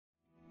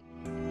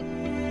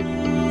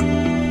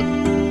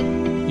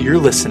You're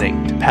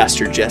listening to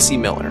Pastor Jesse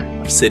Miller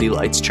of City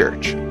Lights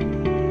Church.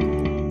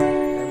 And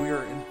we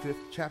are in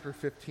chapter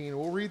 15.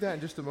 We'll read that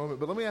in just a moment,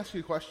 but let me ask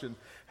you a question.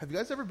 Have you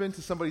guys ever been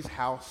to somebody's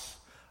house,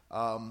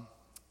 and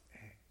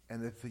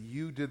if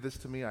you did this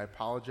to me, I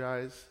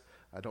apologize.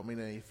 I don't mean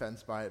any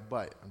offense by it,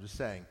 but I'm just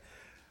saying.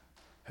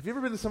 Have you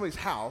ever been to somebody's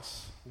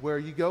house where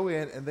you go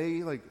in and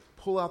they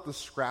pull out the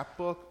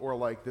scrapbook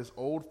or this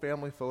old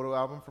family photo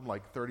album from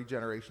 30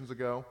 generations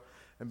ago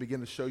and begin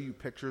to show you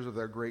pictures of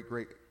their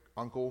great-great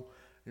uncle?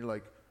 And you're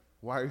like,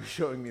 why are you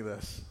showing me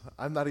this?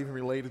 I'm not even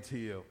related to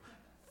you.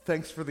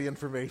 Thanks for the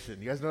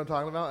information. You guys know what I'm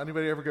talking about?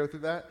 Anybody ever go through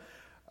that?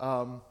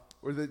 Or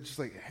they're just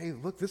like, hey,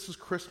 look, this was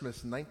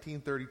Christmas in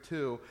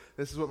 1932.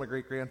 This is what my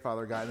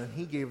great-grandfather got, and then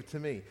he gave it to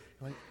me.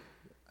 You're like,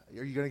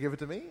 are you going to give it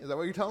to me? Is that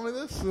why you're telling me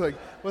this?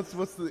 What's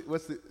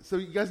the? So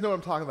you guys know what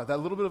I'm talking about. That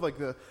little bit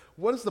of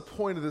what is the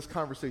point of this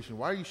conversation?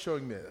 Why are you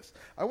showing me this?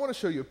 I want to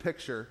show you a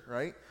picture,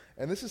 right?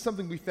 And this is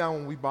something we found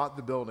when we bought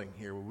the building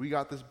here. When we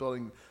got this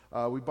building,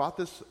 we bought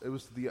this. It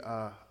was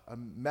a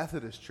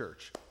Methodist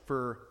church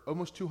for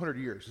almost 200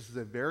 years. This is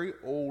a very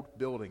old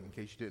building, in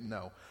case you didn't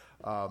know.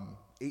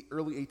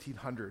 Early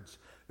 1800s.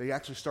 They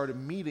actually started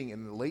meeting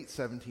in the late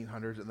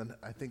 1700s, and then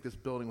I think this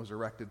building was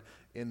erected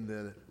in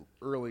the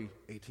early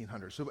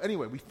 1800s. So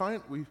anyway,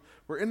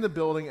 we're in the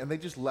building, and they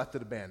just left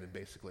it abandoned,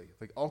 basically,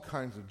 all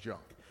kinds of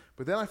junk.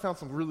 But then I found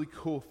some really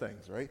cool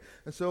things, right?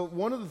 And so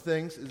one of the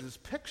things is this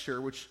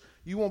picture, which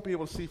you won't be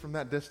able to see from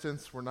that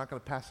distance. We're not going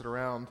to pass it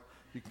around.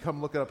 You can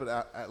come look it up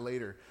at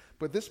later.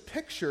 But this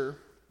picture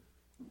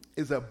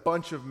is a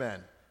bunch of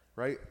men,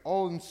 right,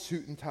 all in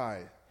suit and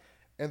tie.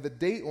 And the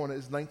date on it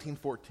is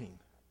 1914.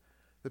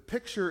 The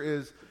picture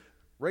is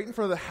right in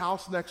front of the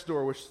house next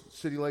door, which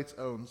City Lights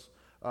owns,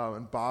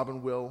 and Bob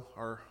and Will,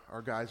 our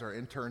guys, our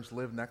interns,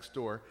 live next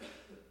door.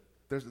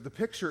 The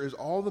picture is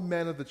all the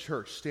men of the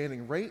church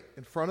standing right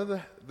in front of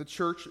the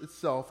church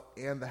itself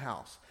and the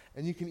house.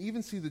 And you can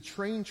even see the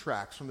train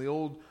tracks from the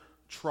old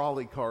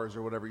trolley cars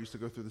or whatever used to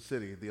go through the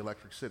city, the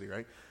electric city,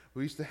 right?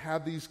 We used to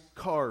have these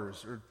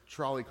cars or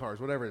trolley cars,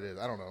 whatever it is.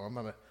 I don't know. I'm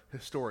not a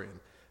historian.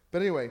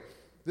 But anyway,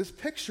 this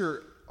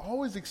picture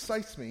always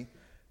excites me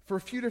for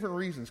a few different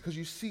reasons, because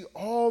you see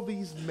all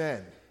these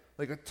men,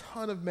 a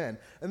ton of men.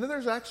 And then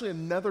there's actually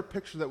another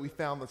picture that we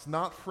found that's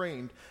not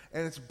framed,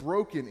 and it's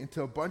broken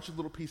into a bunch of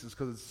little pieces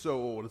because it's so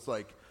old. It's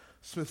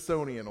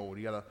Smithsonian old.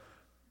 You got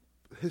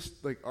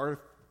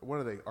what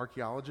are they,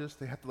 archaeologists?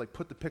 They have to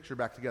put the picture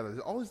back together.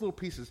 There's all these little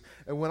pieces.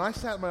 And when I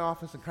sat in my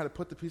office and kind of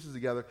put the pieces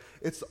together,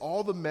 it's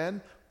all the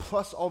men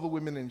plus all the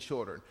women and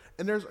children.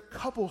 And there's a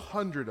couple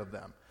hundred of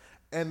them.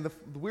 And the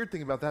weird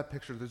thing about that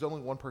picture is there's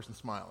only one person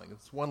smiling.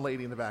 It's one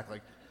lady in the back.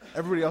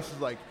 Everybody else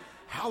is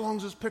how long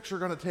is this picture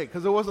going to take?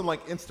 Because it wasn't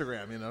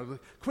Instagram,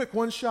 quick,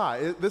 one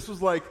shot. This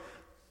was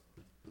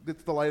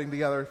it's the lighting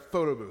together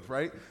photo booth,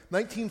 right?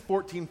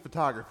 1914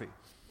 photography.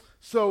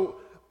 So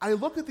I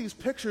look at these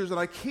pictures, and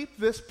I keep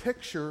this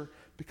picture,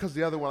 because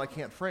the other one I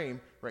can't frame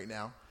right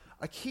now.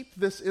 I keep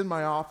this in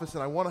my office,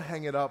 and I want to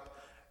hang it up,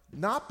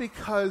 not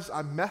because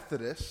I'm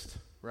Methodist,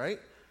 right?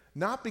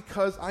 Not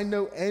because I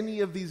know any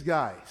of these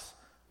guys.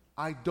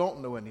 I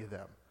don't know any of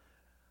them.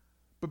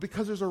 But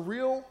because there's a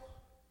real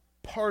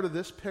part of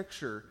this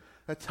picture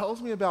that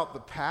tells me about the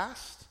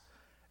past,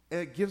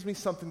 and it gives me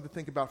something to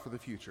think about for the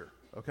future.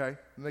 Okay?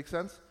 That makes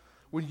sense?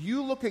 When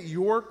you look at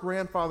your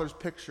grandfather's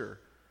picture,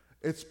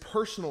 it's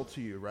personal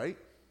to you, right?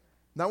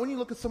 Not when you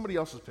look at somebody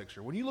else's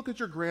picture. When you look at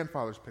your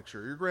grandfather's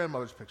picture, or your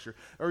grandmother's picture,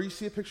 or you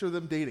see a picture of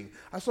them dating.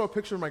 I saw a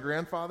picture of my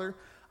grandfather.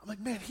 I'm like,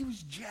 man, he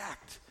was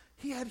jacked.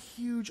 He had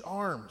huge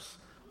arms.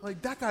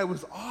 That guy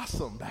was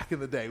awesome back in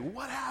the day.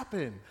 What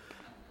happened?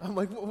 I'm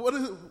like, what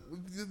is it?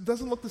 It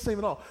doesn't look the same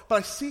at all. But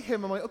I see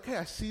him, I'm like, okay,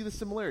 I see the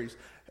similarities.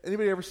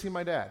 Anybody ever seen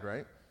my dad,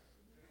 right?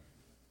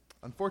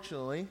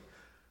 Unfortunately,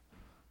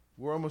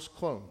 we're almost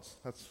clones.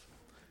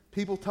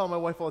 People tell my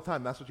wife all the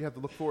time, that's what you have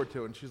to look forward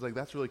to. And she's like,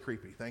 that's really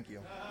creepy. Thank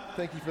you.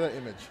 Thank you for that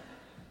image.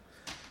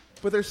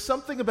 But there's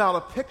something about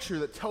a picture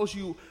that tells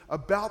you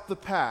about the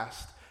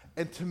past.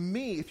 And to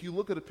me, if you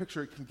look at a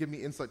picture, it can give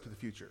me insight to the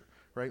future,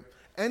 right?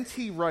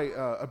 N.T. Wright,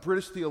 a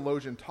British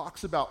theologian,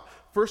 talks about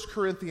 1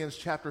 Corinthians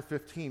chapter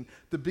 15,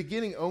 the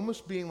beginning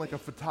almost being like a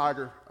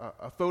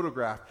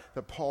photograph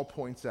that Paul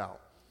points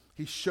out.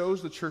 He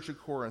shows the church of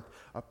Corinth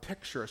a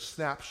picture, a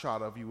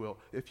snapshot,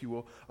 if you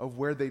will, of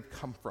where they've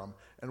come from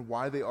and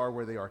why they are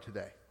where they are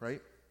today,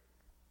 right?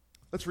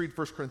 Let's read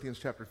 1 Corinthians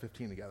chapter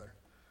 15 together.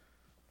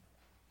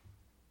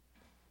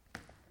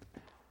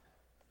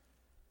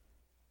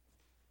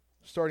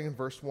 Starting in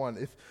verse 1.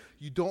 If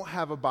you don't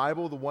have a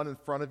Bible, the one in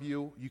front of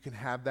you, you can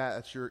have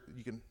that.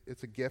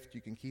 It's a gift.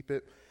 You can keep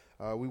it.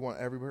 We want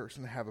every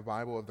person to have a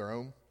Bible of their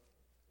own.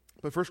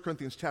 But 1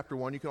 Corinthians chapter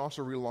 1, you can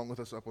also read along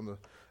with us up on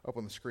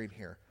the screen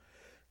here.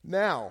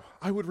 Now,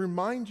 I would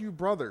remind you,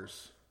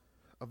 brothers,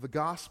 of the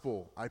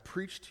gospel I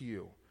preached to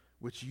you,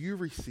 which you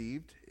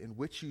received, in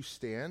which you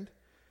stand,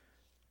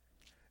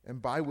 and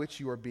by which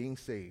you are being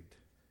saved,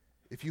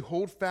 if you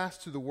hold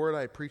fast to the word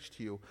I preached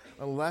to you,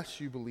 unless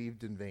you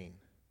believed in vain.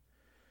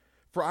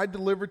 For I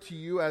delivered to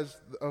you as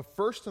of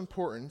first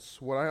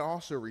importance what I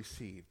also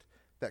received,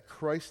 that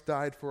Christ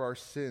died for our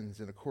sins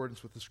in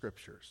accordance with the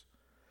Scriptures,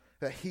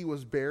 that he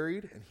was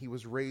buried and he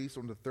was raised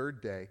on the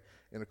third day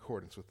in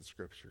accordance with the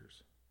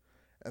Scriptures,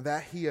 and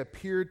that he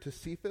appeared to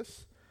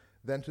Cephas,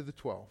 then to the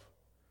 12.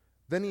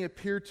 Then he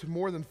appeared to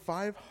more than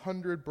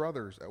 500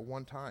 brothers at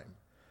one time,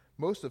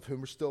 most of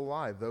whom are still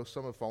alive, though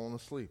some have fallen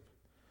asleep.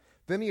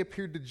 Then he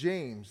appeared to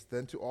James,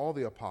 then to all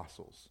the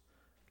apostles.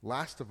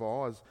 Last of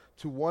all, as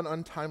to one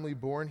untimely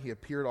born, he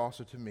appeared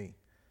also to me.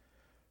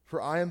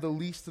 For I am the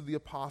least of the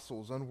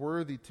apostles,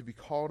 unworthy to be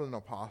called an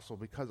apostle,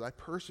 because I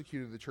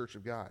persecuted the church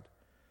of God.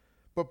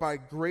 But by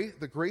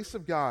the grace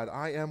of God,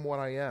 I am what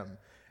I am,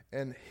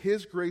 and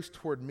his grace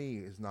toward me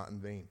is not in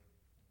vain.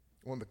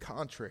 On the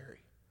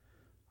contrary,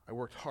 I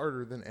worked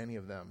harder than any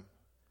of them.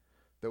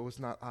 That was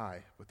not I,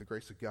 but the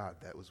grace of God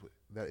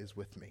that is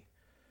with me.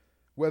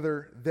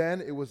 Whether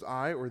then it was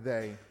I or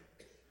they,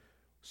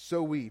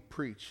 so we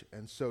preach,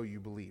 and so you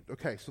believed.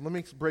 Okay, so let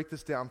me break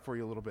this down for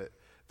you a little bit.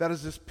 That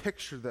is this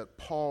picture that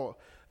Paul,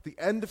 at the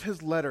end of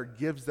his letter,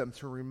 gives them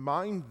to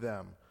remind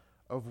them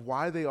of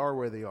why they are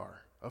where they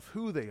are, of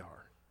who they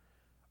are,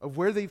 of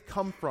where they've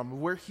come from, of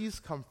where he's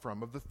come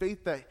from, of the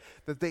faith that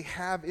they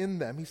have in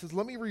them. He says,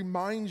 let me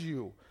remind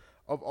you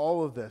of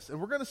all of this.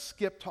 And we're going to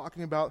skip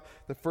talking about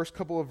the first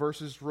couple of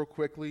verses real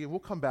quickly, and we'll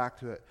come back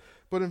to it.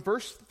 But in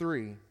verse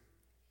 3,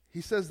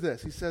 he says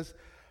this. He says,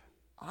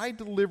 I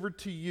delivered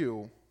to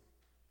you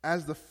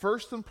as the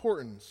first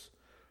importance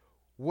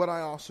what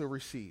I also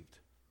received.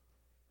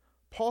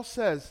 Paul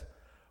says,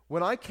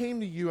 when I came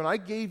to you and I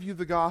gave you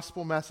the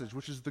gospel message,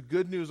 which is the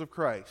good news of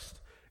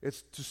Christ,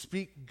 it's to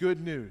speak good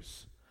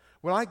news.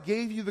 When I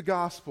gave you the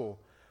gospel,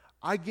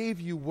 I gave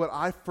you what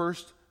I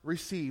first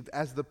received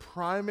as the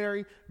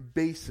primary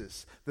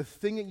basis, the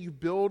thing that you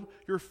build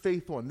your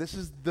faith on. This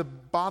is the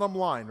bottom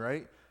line,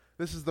 right?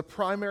 This is the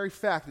primary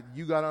fact that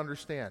you got to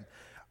understand.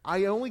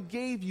 I only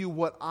gave you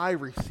what I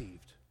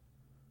received.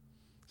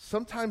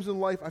 Sometimes in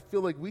life, I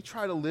feel like we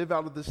try to live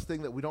out of this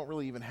thing that we don't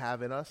really even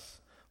have in us.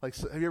 Like,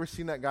 have you ever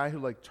seen that guy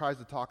who tries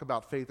to talk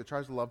about faith or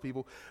tries to love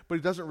people, but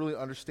he doesn't really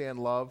understand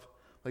love?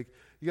 Like,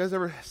 you guys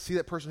ever see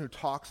that person who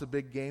talks a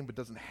big game but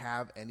doesn't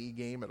have any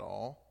game at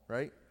all,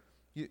 right?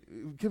 It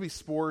could be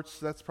sports.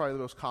 That's probably the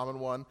most common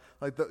one.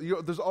 Like,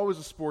 there's always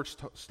a sports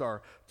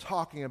star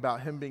talking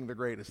about him being the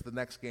greatest. The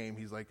next game,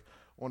 he's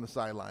on the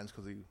sidelines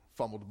because he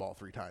fumbled the ball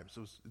 3 times.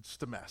 So it's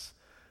just a mess.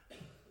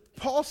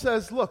 Paul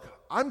says, look,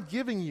 I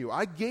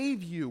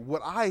gave you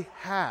what I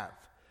have,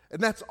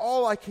 and that's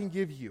all I can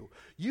give you.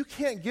 You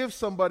can't give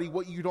somebody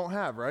what you don't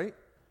have, right?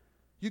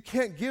 You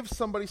can't give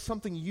somebody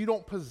something you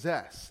don't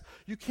possess.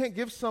 You can't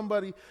give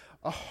somebody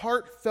a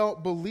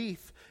heartfelt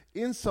belief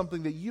in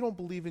something that you don't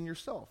believe in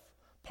yourself.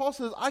 Paul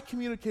says, I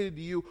communicated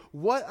to you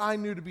what I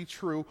knew to be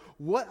true,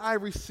 what I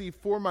received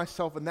for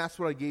myself, and that's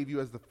what I gave you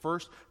as the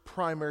first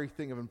primary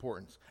thing of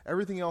importance.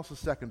 Everything else is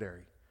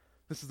secondary.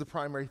 This is the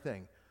primary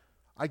thing.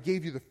 I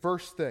gave you the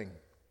first thing.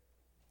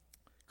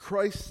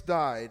 Christ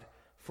died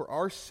for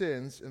our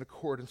sins in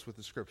accordance with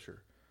the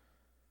Scripture.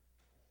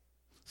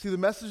 See, the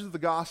message of the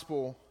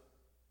gospel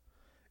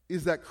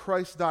is that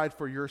Christ died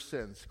for your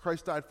sins.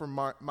 Christ died for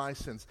my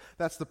sins.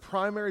 That's the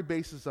primary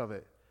basis of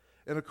it,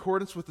 in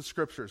accordance with the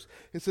Scriptures.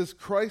 It says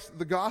Christ,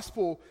 the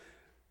gospel,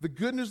 the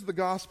good news of the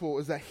gospel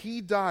is that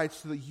he died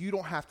so that you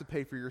don't have to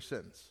pay for your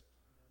sins.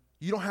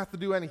 You don't have to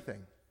do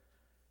anything.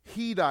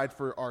 He died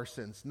for our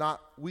sins,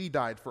 not we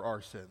died for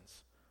our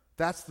sins.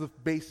 That's the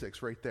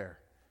basics right there.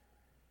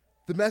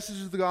 The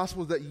message of the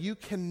gospel is that you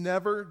can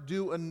never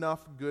do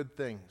enough good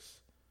things.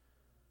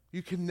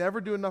 You can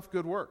never do enough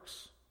good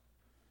works.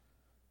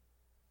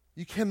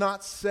 You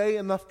cannot say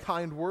enough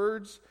kind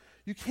words.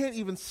 You can't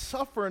even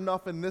suffer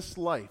enough in this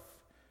life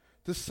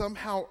to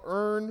somehow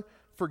earn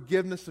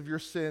forgiveness of your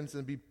sins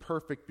and be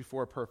perfect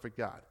before a perfect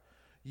God.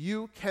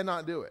 You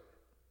cannot do it.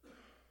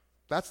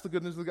 That's the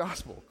good news of the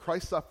gospel.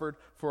 Christ suffered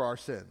for our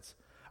sins.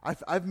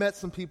 I've met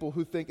some people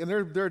who think, and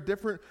there are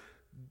different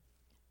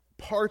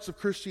parts of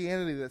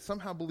Christianity that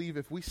somehow believe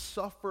if we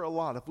suffer a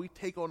lot, if we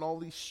take on all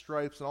these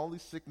stripes and all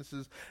these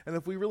sicknesses, and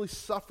if we really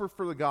suffer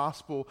for the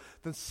gospel,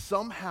 then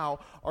somehow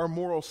our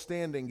moral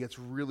standing gets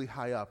really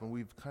high up and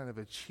we've kind of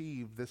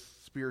achieved this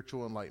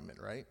spiritual enlightenment,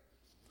 right?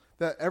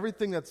 That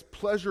everything that's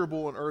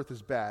pleasurable on earth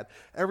is bad.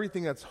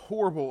 Everything that's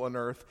horrible on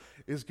earth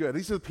is good.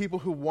 These are the people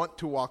who want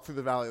to walk through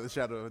the valley of the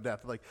shadow of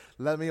death. Like,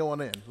 let me on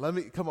in.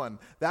 Come on.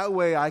 That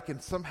way I can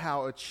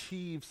somehow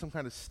achieve some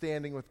kind of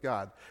standing with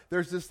God.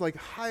 There's this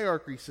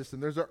hierarchy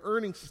system. There's an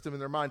earning system in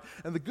their mind.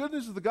 And the good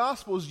news of the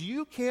gospel is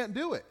you can't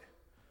do it.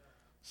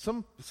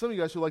 Some of you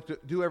guys who like to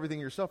do everything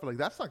yourself are like,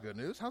 that's not good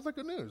news. How's that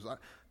good news?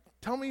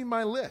 Tell me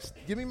my list.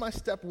 Give me my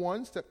step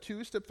 1, step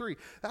 2, step 3.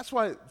 That's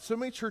why so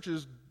many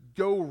churches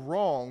go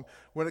wrong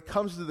when it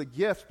comes to the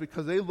gifts,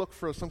 because they look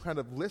for some kind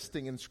of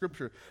listing in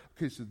Scripture.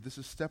 Okay, so this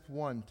is step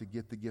 1 to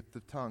get the gift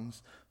of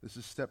tongues. This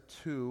is step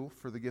 2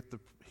 for the gift of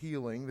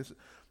healing.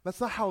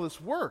 That's not how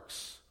this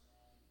works.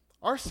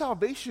 Our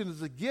salvation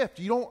is a gift.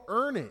 You don't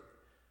earn it.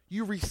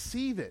 You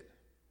receive it,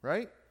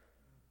 right?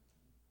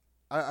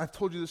 I've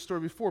told you this story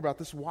before about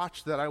this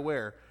watch that I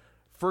wear.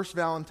 First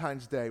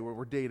Valentine's Day where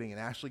we're dating, and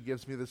Ashley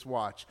gives me this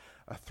watch,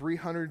 a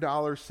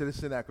 $300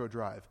 Citizen Echo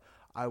Drive.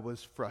 I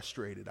was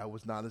frustrated. I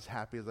was not as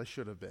happy as I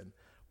should have been.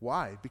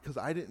 Why? Because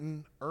I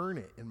didn't earn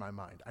it in my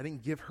mind. I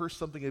didn't give her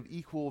something of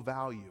equal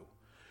value.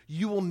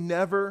 You will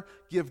never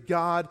give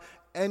God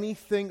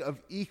anything of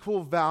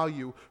equal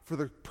value for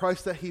the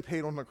price that he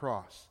paid on the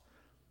cross.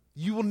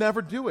 You will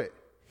never do it.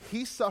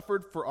 He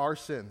suffered for our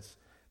sins.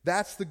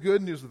 That's the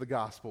good news of the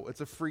gospel.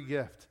 It's a free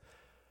gift.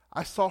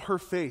 I saw her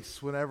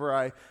face whenever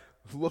I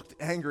looked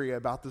angry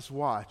about this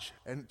watch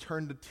and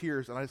turned to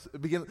tears, and I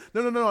began,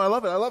 no, I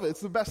love it.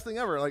 It's the best thing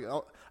ever. Like,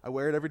 I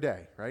wear it every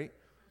day, right?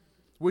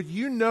 Would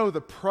you know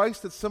the price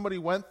that somebody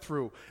went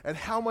through and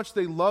how much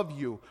they love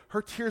you?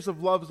 Her tears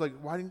of love is like,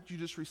 why didn't you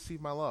just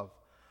receive my love?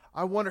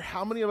 I wonder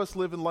how many of us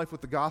live in life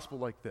with the gospel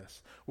like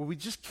this, where we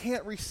just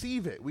can't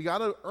receive it. We got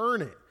to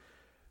earn it.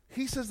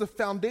 He says the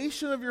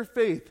foundation of your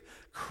faith,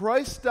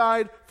 Christ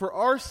died for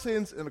our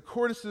sins in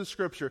accordance to the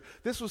Scripture.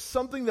 This was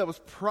something that was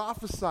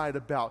prophesied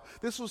about.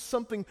 This was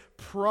something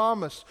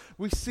promised.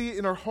 We see it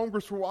in our home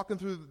groups. We're walking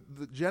through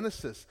the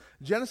Genesis.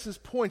 Genesis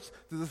points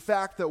to the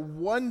fact that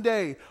one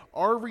day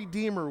our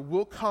Redeemer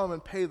will come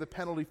and pay the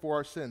penalty for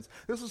our sins.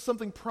 This was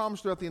something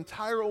promised throughout the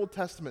entire Old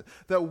Testament,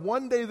 that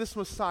one day this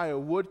Messiah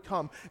would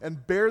come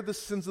and bear the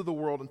sins of the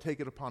world and take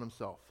it upon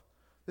himself.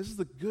 This is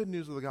the good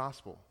news of the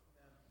gospel.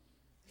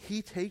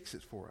 He takes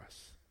it for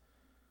us.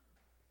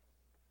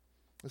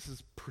 This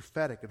is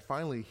prophetic. And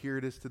finally, here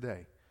it is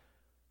today.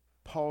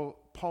 Paul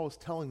is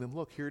telling them,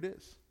 look, here it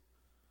is.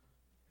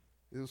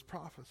 It was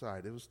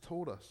prophesied. It was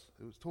told us.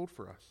 It was told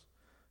for us.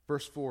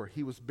 Verse 4,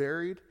 he was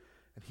buried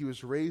and he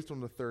was raised on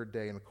the third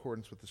day in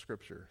accordance with the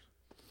Scriptures.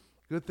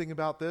 Good thing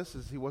about this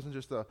is he wasn't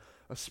just a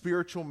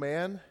spiritual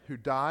man who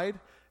died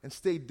and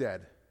stayed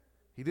dead.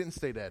 He didn't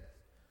stay dead.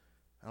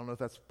 I don't know if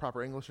that's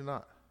proper English or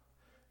not.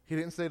 He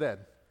didn't stay dead.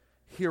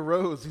 He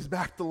arose. He's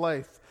back to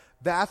life.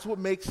 That's what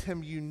makes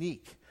him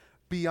unique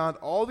beyond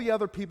all the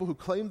other people who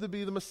claimed to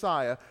be the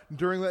Messiah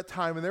during that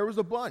time, and there was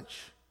a bunch.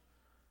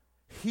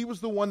 He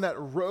was the one that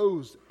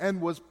rose and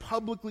was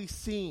publicly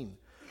seen.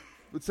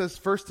 It says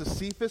first to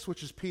Cephas,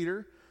 which is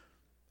Peter,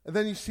 and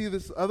then you see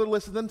this other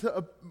list, and then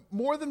to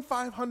more than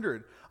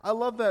 500. I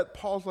love that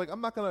Paul's like, I'm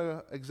not going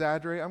to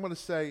exaggerate. I'm going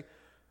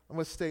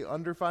to stay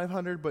under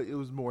 500, but it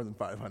was more than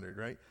 500,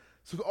 right?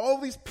 So all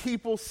these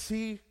people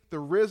see the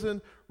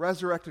risen,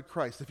 resurrected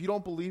Christ. If you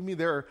don't believe me,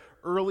 there are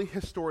early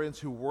historians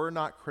who were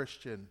not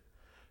Christian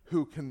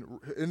who can,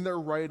 in their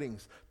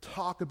writings,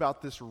 talk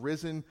about this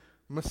risen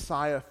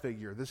Messiah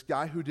figure, this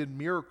guy who did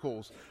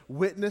miracles,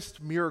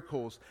 witnessed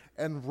miracles,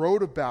 and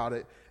wrote about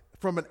it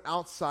from an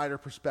outsider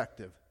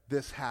perspective.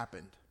 This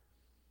happened.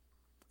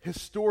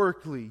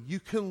 Historically, you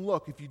can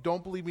look, if you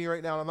don't believe me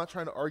right now, and I'm not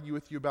trying to argue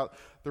with you about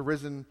the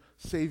risen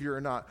Savior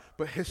or not,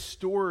 but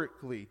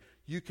historically,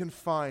 you can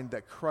find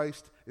that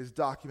Christ is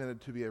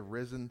documented to be a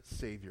risen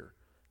Savior.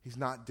 He's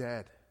not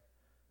dead.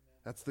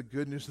 That's the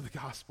good news of the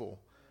gospel.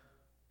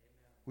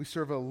 We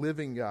serve a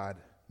living God,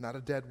 not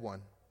a dead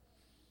one.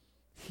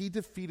 He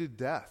defeated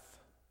death.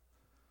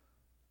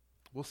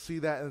 We'll see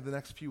that in the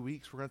next few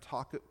weeks. We're going to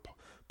talk.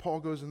 Paul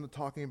goes into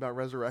talking about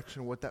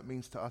resurrection, what that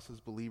means to us as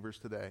believers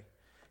today.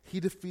 He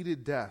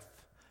defeated death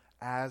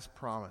as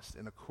promised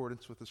in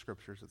accordance with the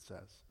Scriptures, it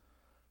says.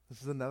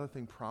 This is another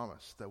thing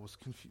promised that was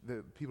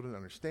that people didn't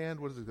understand.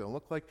 What is it going to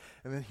look like?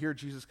 And then here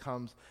Jesus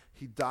comes.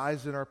 He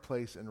dies in our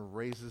place and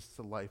raises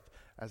to life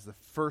as the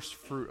first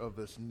fruit of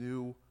this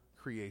new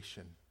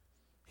creation.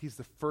 He's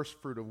the first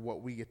fruit of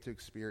what we get to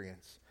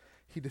experience.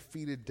 He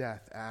defeated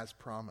death as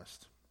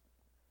promised.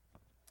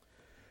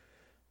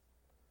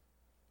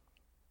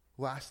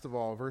 Last of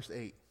all, verse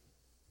 8.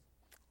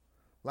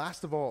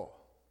 Last of all,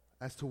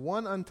 as to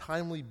one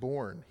untimely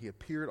born, he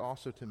appeared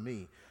also to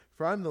me.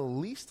 For I am the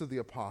least of the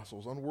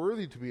apostles,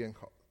 unworthy to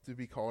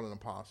be called an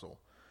apostle,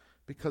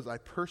 because I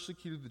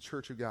persecuted the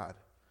church of God.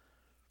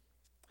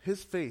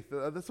 His faith,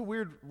 that's a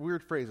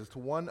weird phrase, as to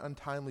one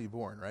untimely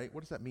born, right?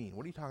 What does that mean?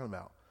 What are you talking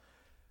about?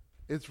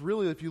 It's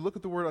really, if you look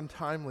at the word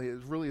untimely,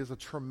 it really is a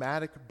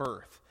traumatic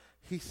birth.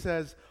 He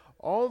says,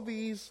 all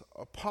these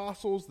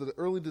apostles, the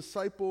early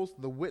disciples,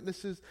 the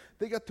witnesses,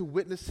 they got to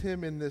witness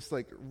him in this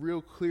like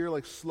real clear,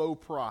 like slow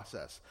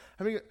process.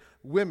 I mean,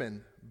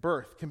 women,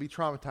 birth can be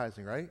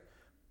traumatizing, right?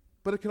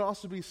 But it can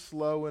also be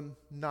slow and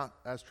not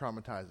as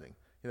traumatizing.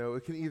 You know,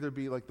 it can either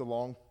be like the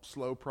long,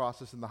 slow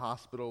process in the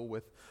hospital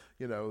with,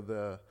 you know,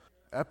 the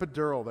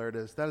epidural, there it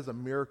is. That is a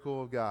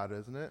miracle of God,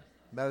 isn't it?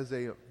 That is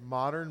a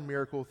modern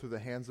miracle through the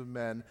hands of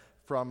men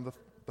from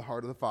the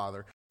heart of the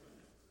Father.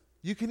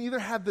 You can either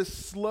have this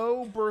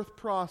slow birth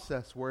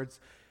process where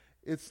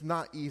it's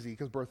not easy,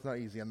 because birth's not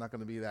easy. I'm not going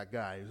to be that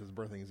guy who says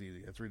birthing is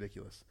easy. It's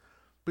ridiculous.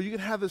 But you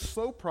can have this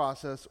slow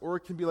process, or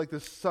it can be like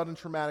this sudden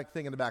traumatic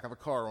thing in the back of a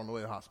car on the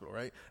way to the hospital,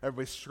 right?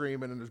 Everybody's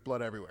screaming and there's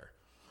blood everywhere.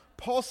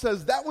 Paul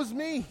says, that was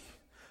me.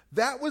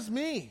 That was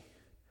me.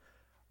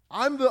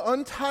 I'm the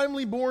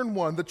untimely born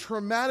one, the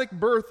traumatic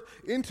birth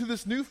into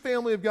this new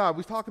family of God.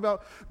 We talk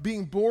about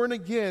being born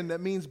again. That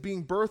means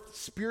being birthed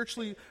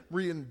spiritually,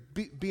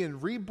 being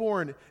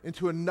reborn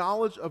into a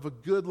knowledge of a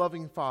good,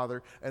 loving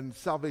Father and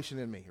salvation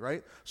in me,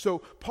 right? So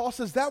Paul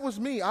says, that was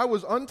me. I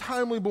was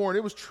untimely born.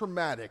 It was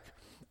traumatic.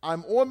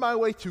 I'm on my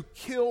way to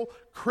kill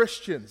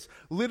Christians,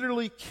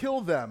 literally kill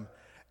them.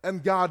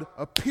 And God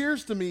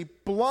appears to me,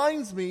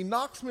 blinds me,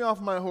 knocks me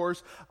off my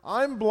horse.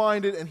 I'm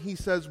blinded, and he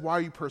says, why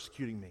are you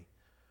persecuting me?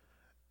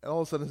 And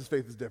all of a sudden, his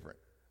faith is different.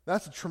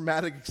 That's a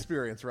traumatic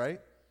experience,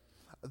 right?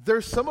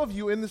 There's some of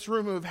you in this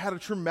room who have had a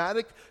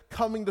traumatic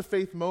coming to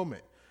faith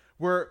moment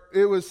where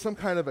it was some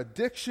kind of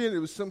addiction, it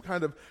was some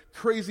kind of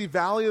crazy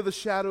valley of the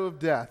shadow of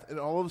death, and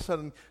all of a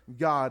sudden,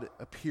 God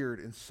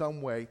appeared in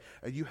some way,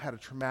 and you had a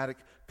traumatic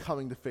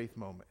coming to faith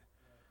moment.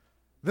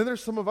 Then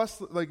there's some of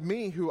us like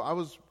me who I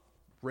was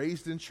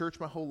raised in church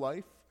my whole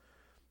life.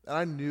 And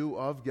I knew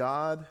of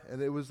God,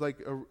 and it was like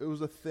it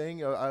was a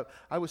thing.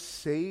 I was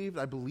saved.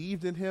 I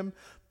believed in him.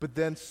 But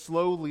then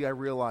slowly I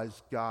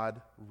realized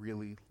God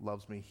really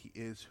loves me. He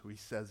is who he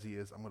says he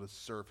is. I'm going to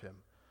serve him.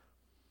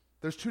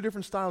 There's two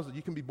different styles that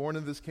you can be born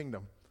into this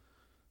kingdom,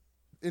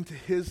 into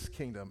his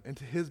kingdom,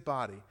 into his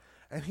body.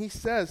 And he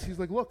says, he's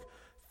like, look,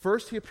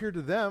 first he appeared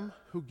to them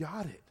who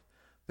got it.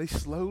 They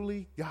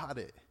slowly got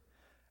it.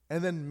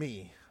 And then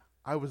me,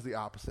 I was the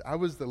opposite. I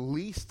was the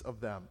least of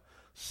them.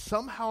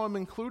 Somehow I'm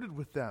included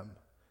with them.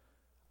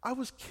 I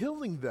was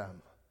killing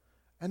them.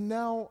 And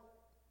now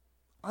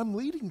I'm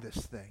leading this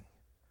thing.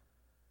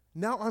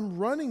 Now I'm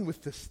running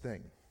with this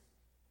thing.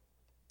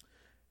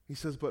 He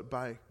says, but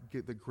by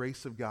the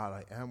grace of God,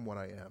 I am what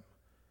I am.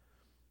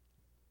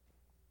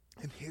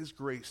 And his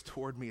grace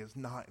toward me is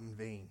not in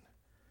vain.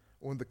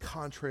 On the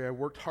contrary, I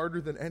worked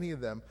harder than any of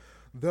them,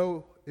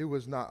 though it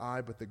was not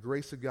I, but the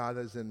grace of God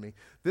that is in me.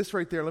 This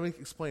right there, let me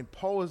explain.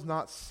 Paul is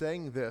not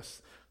saying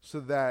this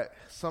so that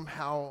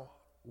somehow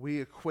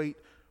we equate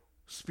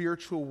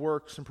spiritual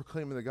works and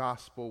proclaiming the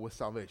gospel with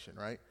salvation,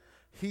 right?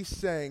 He's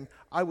saying,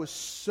 I was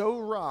so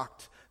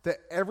rocked that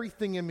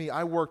everything in me,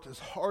 I worked as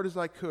hard as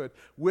I could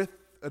with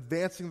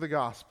advancing the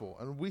gospel.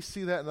 And we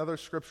see that in other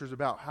scriptures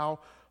about how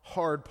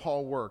hard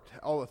Paul worked,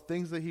 all the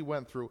things that he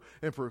went through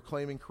in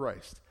proclaiming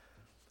Christ.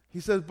 He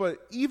says, but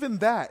even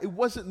that, it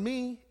wasn't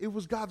me. It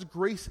was God's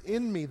grace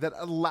in me that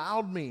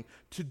allowed me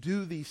to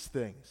do these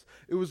things.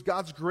 It was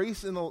God's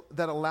grace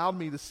that allowed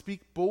me to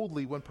speak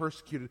boldly when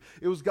persecuted.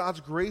 It was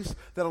God's grace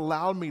that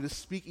allowed me to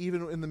speak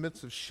even in the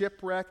midst of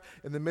shipwreck,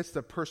 in the midst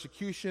of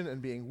persecution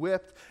and being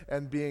whipped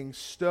and being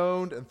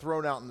stoned and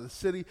thrown out into the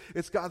city.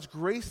 It's God's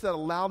grace that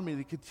allowed me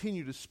to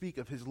continue to speak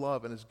of his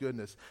love and his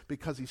goodness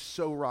because he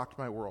so rocked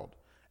my world.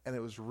 And it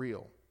was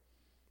real.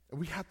 And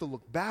we have to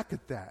look back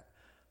at that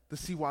to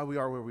see why we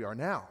are where we are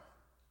now.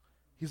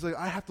 He's like,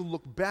 I have to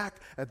look back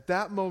at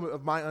that moment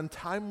of my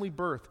untimely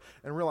birth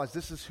and realize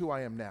this is who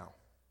I am now.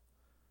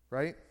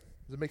 Right?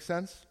 Does it make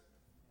sense?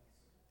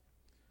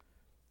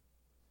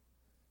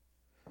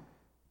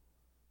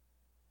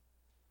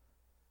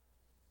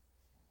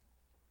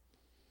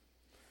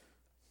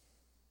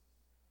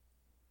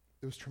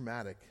 It was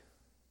traumatic.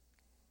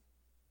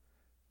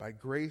 By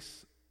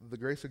grace, the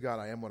grace of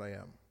God, I am what I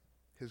am.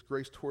 His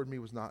grace toward me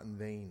was not in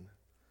vain.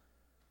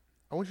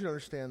 I want you to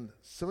understand,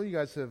 some of you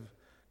guys have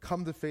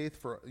come to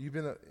faith you've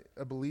been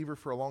a believer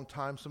for a long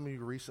time, some of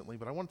you recently,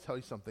 but I want to tell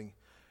you something.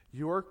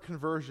 Your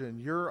conversion,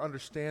 your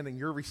understanding,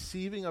 your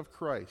receiving of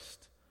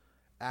Christ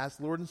as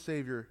Lord and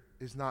Savior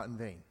is not in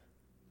vain.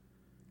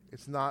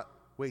 It's not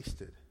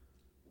wasted.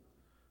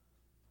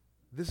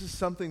 This is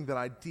something that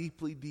I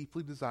deeply,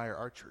 deeply desire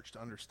our church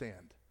to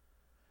understand,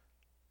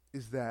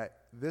 is that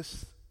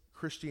this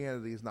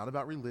Christianity is not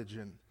about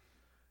religion.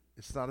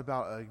 It's not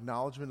about an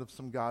acknowledgement of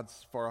some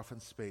gods far off in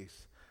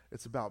space.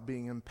 It's about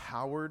being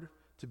empowered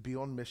to be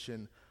on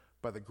mission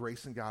by the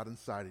grace of God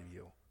inside of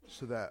you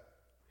so that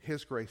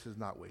his grace is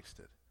not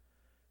wasted.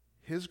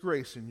 His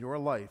grace in your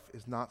life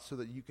is not so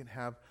that you can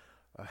have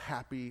a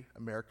happy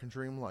American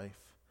dream life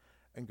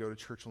and go to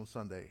church on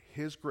Sunday.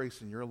 His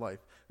grace in your life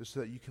is so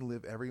that you can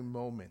live every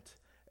moment,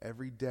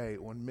 every day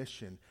on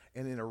mission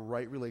and in a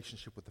right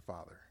relationship with the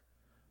Father.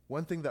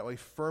 One thing that I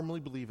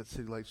firmly believe at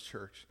City Lights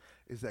Church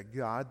is that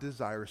God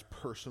desires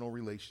personal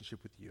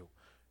relationship with you.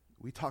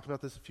 We talked about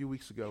this a few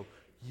weeks ago.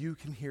 You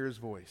can hear his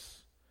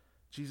voice.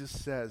 Jesus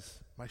says,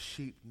 my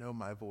sheep know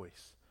my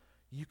voice.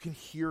 You can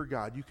hear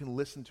God. You can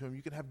listen to him.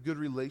 You can have good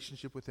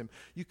relationship with him.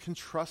 You can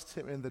trust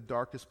him in the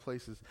darkest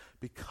places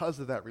because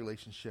of that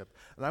relationship.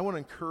 And I want to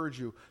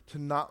encourage you to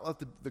not let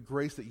the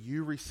grace that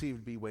you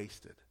received be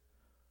wasted.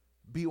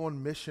 Be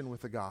on mission with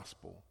the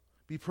gospel.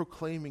 Be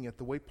proclaiming it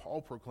the way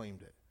Paul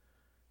proclaimed it.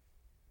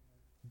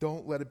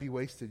 Don't let it be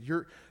wasted.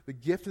 The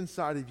gift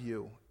inside of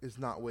you is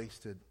not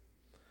wasted.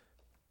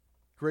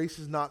 Grace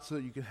is not so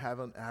that you can have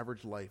an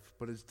average life,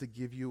 but is to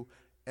give you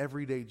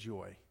everyday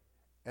joy.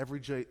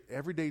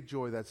 Everyday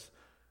joy that's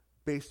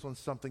based on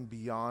something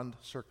beyond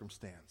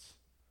circumstance.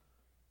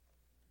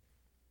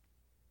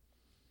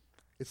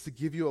 It's to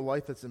give you a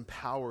life that's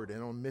empowered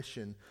and on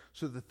mission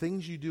so the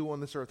things you do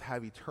on this earth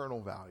have eternal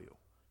value,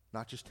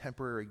 not just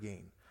temporary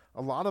gain.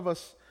 A lot of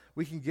us,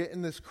 we can get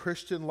in this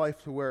Christian life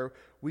to where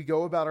we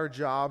go about our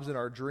jobs and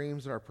our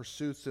dreams and our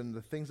pursuits and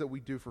the things that we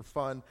do for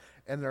fun,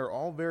 and they're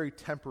all very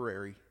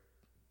temporary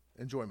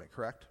enjoyment,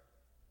 correct?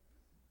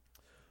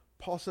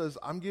 Paul says,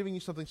 I'm giving you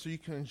something so you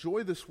can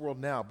enjoy this world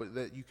now, but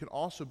that you can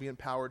also be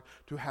empowered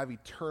to have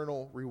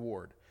eternal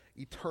reward,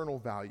 eternal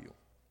value.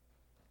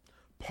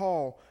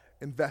 Paul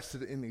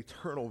invested in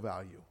eternal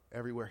value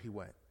everywhere he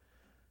went.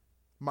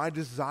 My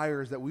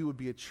desire is that we would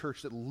be a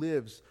church that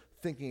lives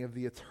thinking of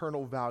the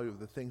eternal value of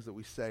the things that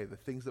we say, the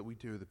things that we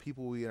do, the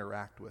people we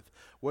interact with.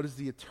 What is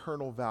the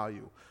eternal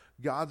value?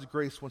 God's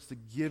grace wants to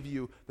give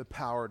you the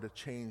power to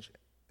change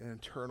an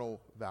eternal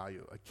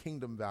value, a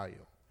kingdom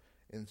value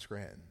in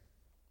Scranton.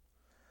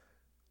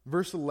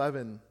 Verse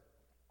 11,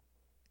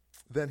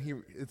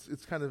 then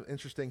it's kind of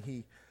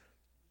interesting.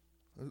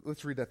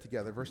 Let's read that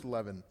together. Verse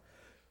 11.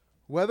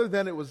 Whether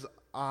then it was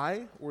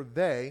I or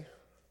they,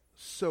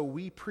 so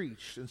we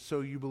preached and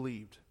so you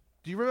believed.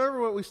 Do you remember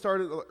what we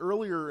started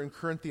earlier in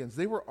Corinthians?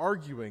 They were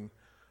arguing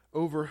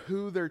over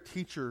who their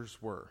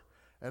teachers were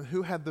and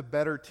who had the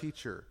better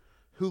teacher,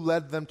 who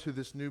led them to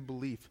this new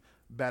belief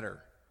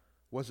better.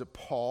 Was it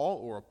Paul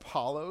or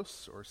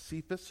Apollos or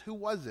Cephas? Who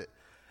was it?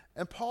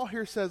 And Paul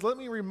here says, let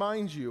me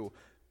remind you,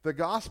 the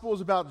gospel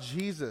is about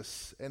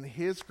Jesus and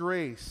his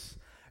grace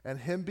and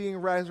him being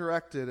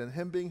resurrected and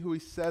him being who he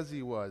says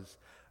he was,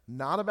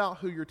 not about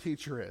who your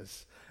teacher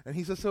is. And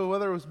he says, so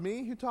whether it was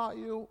me who taught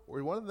you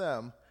or one of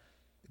them,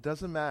 it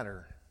doesn't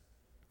matter.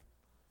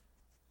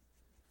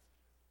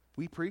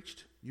 We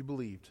preached, you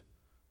believed.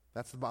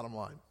 That's the bottom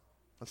line.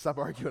 Let's stop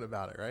arguing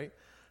about it, right?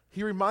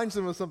 He reminds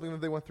them of something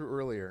that they went through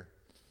earlier.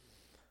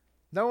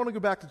 Now I want to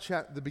go back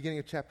to the beginning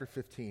of chapter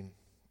 15.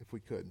 If we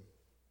could.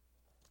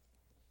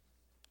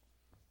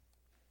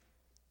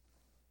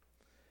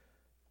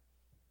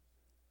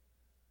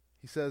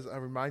 He says, I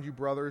remind you,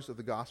 brothers, of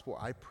the gospel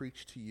I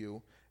preached to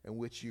you and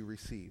which you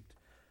received.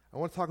 I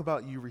want to talk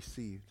about you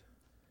received.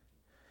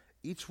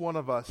 Each one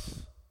of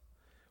us,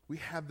 we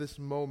have this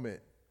moment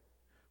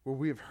where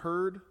we have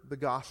heard the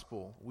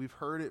gospel. We've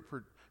heard it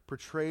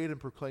portrayed and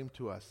proclaimed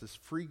to us, this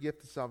free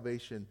gift of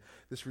salvation,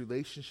 this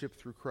relationship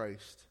through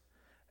Christ.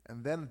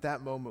 And then at that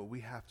moment,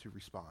 we have to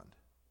respond.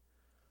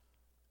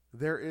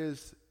 There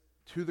is,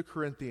 to the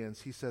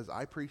Corinthians, he says,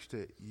 I preached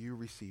it, you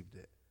received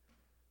it.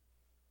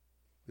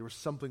 There was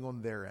something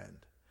on their end.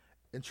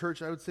 In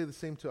church, I would say the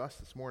same to us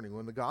this morning.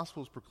 When the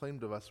gospel is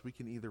proclaimed of us, we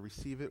can either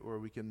receive it or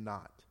we can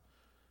not.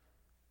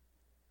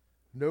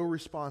 No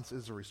response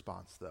is a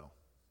response, though.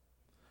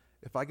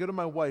 If I go to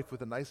my wife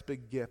with a nice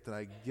big gift and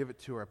I give it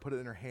to her, I put it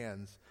in her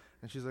hands,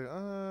 and she's like,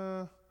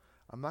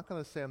 I'm not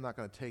going to say I'm not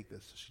going to take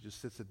this. She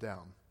just sits it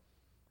down.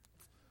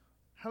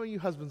 How many of you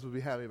husbands would be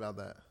happy about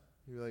that?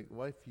 You're like,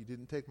 wife, you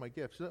didn't take my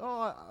gift. She's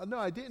like, no,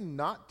 I did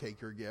not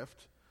take your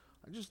gift.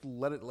 I just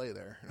let it lay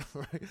there.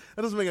 Right?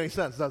 That doesn't make any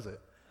sense, does it?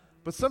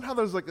 But somehow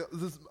there's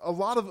a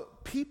lot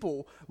of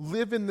people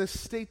live in this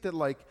state that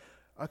like,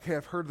 okay,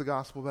 I've heard the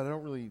gospel, but I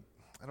don't really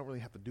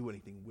have to do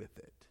anything with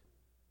it.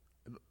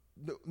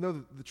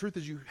 No, the truth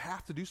is you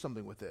have to do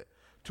something with it.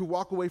 To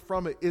walk away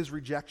from it is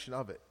rejection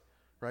of it,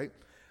 right?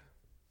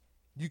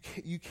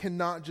 You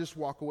cannot just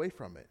walk away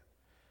from it.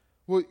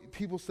 Well,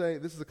 people say,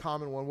 this is a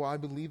common one, well, I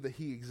believe that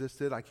he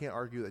existed. I can't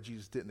argue that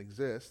Jesus didn't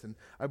exist. And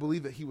I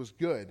believe that he was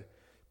good,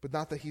 but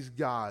not that he's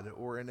God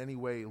or in any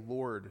way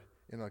Lord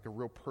in like a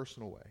real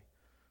personal way.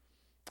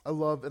 I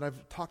love, and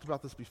I've talked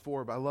about this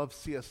before, but I love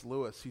C.S.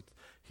 Lewis.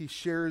 He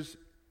shares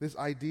this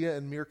idea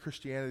in Mere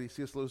Christianity.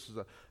 C.S. Lewis is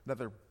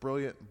another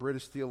brilliant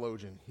British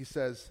theologian. He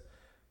says,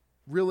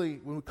 really,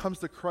 when it comes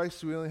to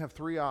Christ, we only have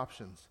three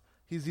options.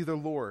 He's either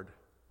Lord.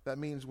 That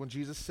means when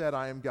Jesus said,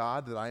 I am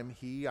God, that I am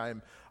he, I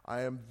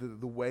am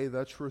the way,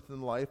 the truth,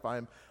 and the life, I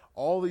am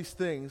all these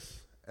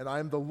things, and I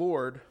am the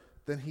Lord,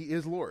 then he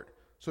is Lord.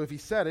 So if he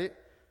said it,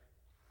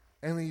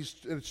 and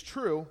it's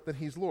true, then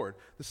he's Lord.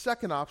 The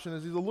second option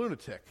is he's a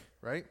lunatic,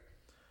 right?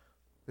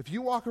 If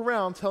you walk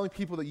around telling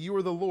people that you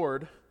are the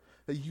Lord,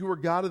 that you are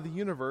God of the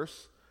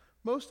universe,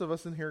 most of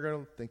us in here are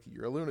going to think that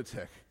you're a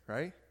lunatic,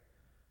 right?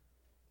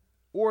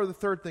 Or the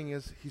third thing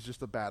is he's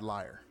just a bad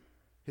liar.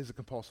 He's a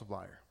compulsive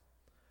liar.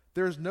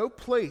 There's no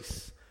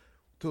place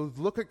to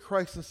look at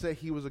Christ and say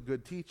he was a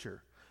good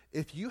teacher.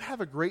 If you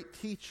have a great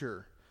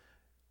teacher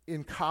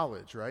in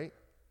college, right,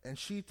 and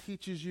she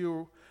teaches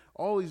you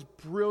all these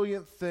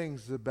brilliant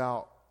things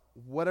about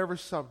whatever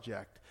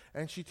subject,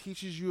 and she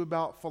teaches you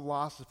about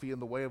philosophy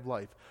and the way of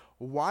life,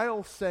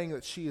 while saying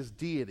that she is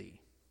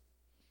deity,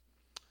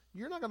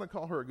 you're not going to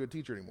call her a good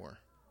teacher anymore.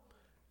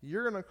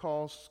 You're going to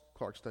call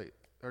Clark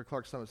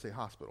Summit State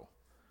Hospital.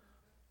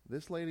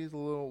 This lady's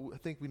I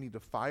think we need to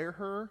fire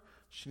her.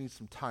 She needs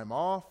some time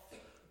off.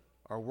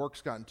 Our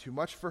work's gotten too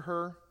much for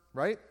her,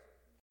 right?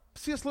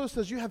 C.S. Lewis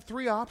says you have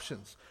three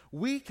options.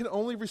 We can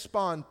only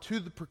respond to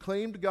the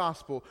proclaimed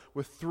gospel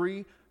with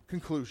three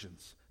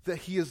conclusions. That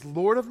he is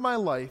Lord of my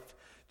life,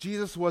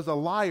 Jesus was a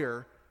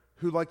liar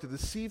who liked to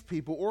deceive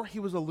people, or he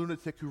was a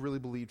lunatic who really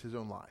believed his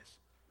own lies.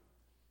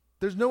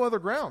 There's no other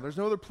ground. There's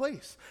no other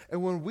place.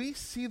 And when we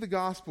see the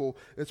gospel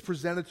that's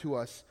presented to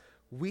us,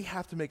 we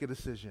have to make a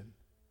decision.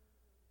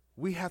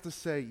 We have to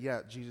say,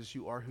 yeah, Jesus,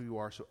 you are who you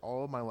are, so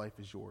all of my life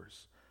is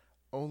yours.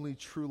 Only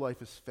true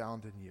life is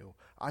found in you.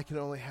 I can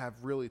only have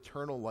real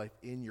eternal life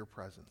in your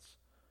presence.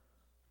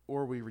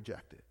 Or we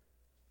reject it.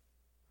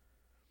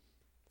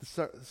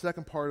 The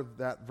second part of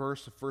that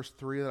verse, of verse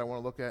 3 that I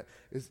want to look at,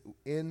 is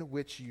in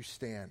which you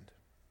stand.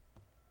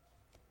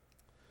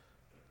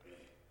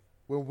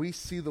 When we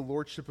see the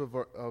lordship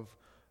of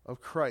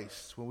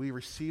Christ, when we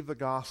receive the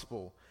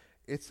gospel,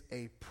 it's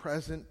a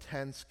present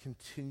tense,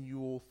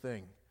 continual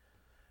thing.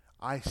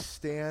 I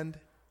stand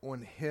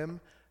on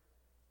him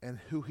and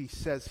who he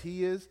says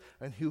he is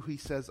and who he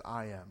says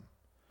I am.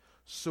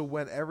 So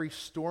when every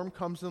storm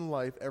comes in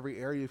life, every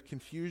area of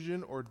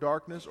confusion or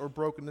darkness or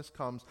brokenness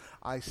comes,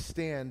 I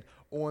stand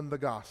on the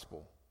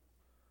gospel.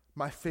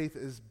 My faith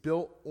is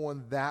built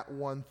on that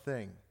one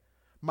thing.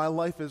 My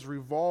life is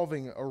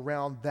revolving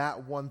around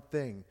that one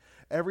thing.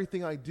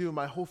 Everything I do,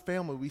 my whole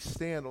family, we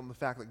stand on the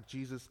fact that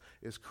Jesus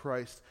is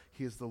Christ.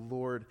 He is the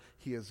Lord.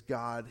 He is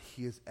God.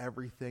 He is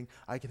everything.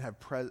 I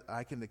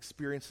can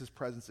experience his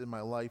presence in my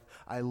life.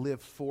 I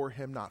live for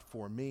him, not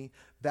for me.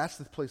 That's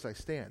the place I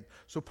stand.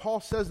 So Paul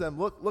says to them,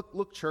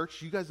 look,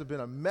 church, you guys have been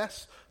a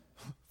mess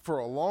for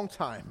a long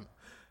time.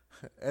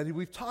 And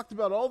we've talked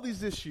about all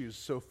these issues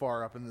so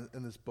far up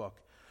in this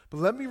book. But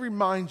let me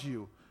remind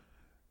you,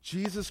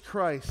 Jesus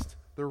Christ,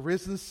 the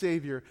risen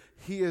Savior,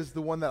 he is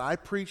the one that I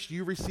preached,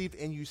 you received,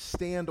 and you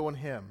stand on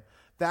him.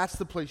 That's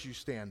the place you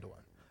stand on.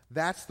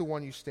 That's the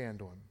one you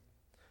stand on.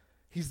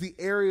 He's the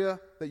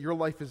area that your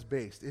life is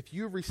based. If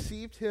you've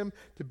received him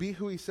to be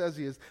who he says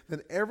he is,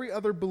 then every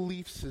other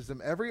belief system,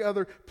 every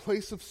other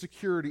place of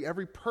security,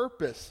 every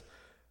purpose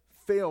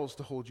fails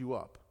to hold you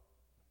up.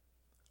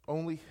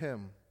 Only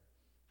him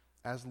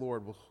as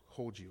Lord will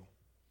hold you.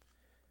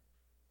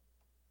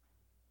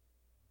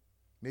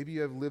 Maybe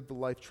you have lived the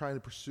life trying to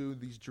pursue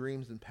these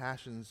dreams and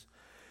passions,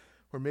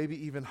 or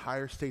maybe even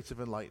higher states of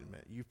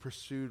enlightenment. You've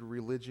pursued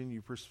religion,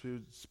 you've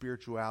pursued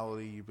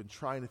spirituality, you've been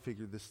trying to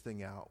figure this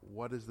thing out.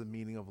 What is the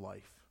meaning of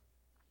life?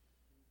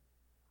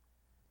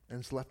 And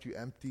it's left you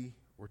empty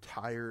or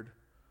tired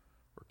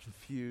or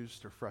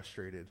confused or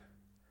frustrated.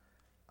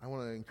 I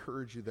want to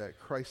encourage you that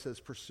Christ says,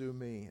 pursue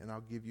me, and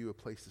I'll give you a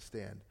place to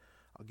stand.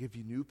 I'll give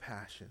you new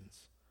passions.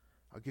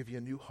 I'll give you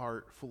a new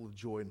heart full of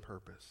joy and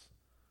purpose.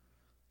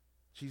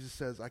 Jesus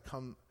says,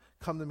 come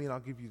to me and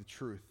I'll give you the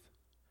truth.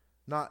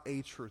 Not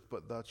a truth,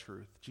 but the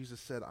truth. Jesus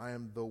said, I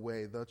am the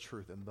way, the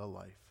truth, and the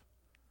life.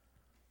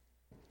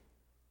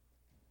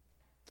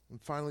 And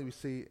finally we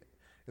see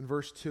in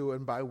verse 2,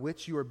 and by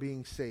which you are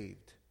being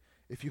saved,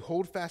 if you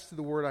hold fast to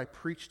the word I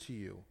preach to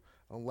you,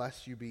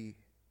 unless you be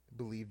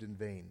believed in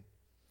vain.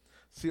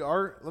 See,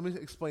 let me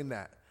explain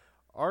that.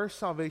 Our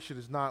salvation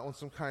is not on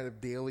some kind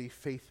of daily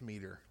faith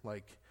meter,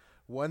 like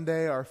one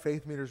day our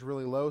faith meter is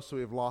really low, so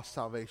we've lost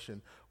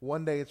salvation.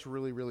 One day it's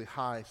really, really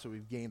high, so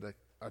we've gained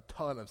a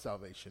ton of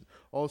salvation.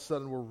 All of a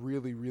sudden we're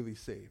really, really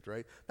saved,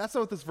 right? That's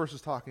not what this verse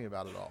is talking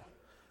about at all.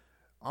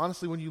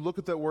 Honestly, when you look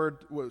at that word,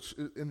 which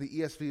in the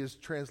ESV is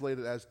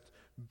translated as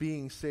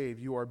being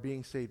saved, you are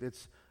being saved.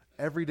 It's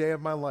every day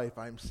of my life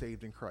I am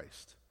saved in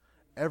Christ.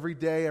 Every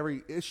day,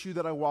 every issue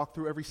that I walk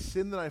through, every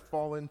sin that I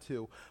fall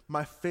into,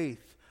 my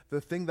faith, the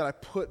thing that I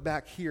put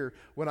back here,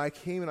 when I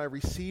came and I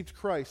received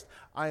Christ,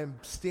 I am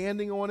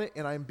standing on it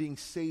and I am being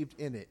saved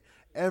in it.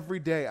 Every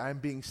day I am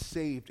being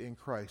saved in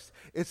Christ.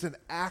 It's an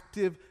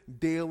active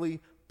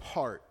daily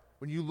part.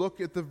 When you look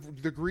at the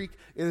Greek,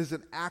 it is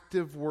an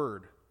active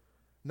word,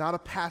 not a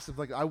passive.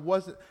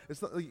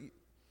 It's not like,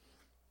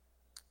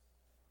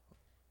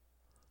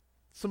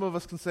 some of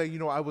us can say,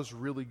 I was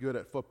really good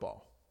at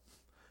football.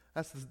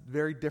 That's a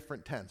very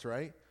different tense,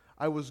 right?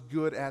 I was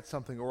good at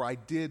something, or I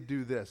did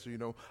do this,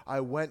 or,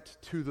 I went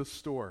to the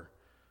store.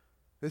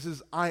 This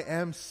is, I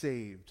am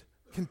saved,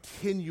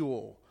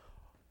 continual.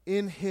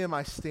 In him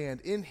I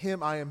stand. In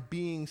him I am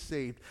being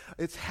saved.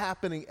 It's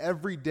happening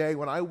every day.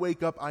 When I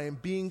wake up, I am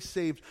being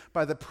saved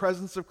by the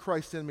presence of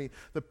Christ in me.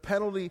 The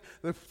penalty,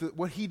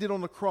 what he did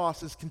on the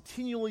cross is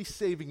continually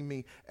saving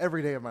me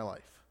every day of my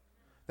life.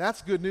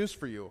 That's good news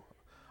for you.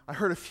 I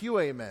heard a few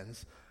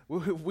amens.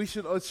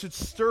 It should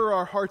stir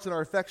our hearts and our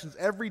affections.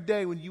 Every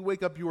day when you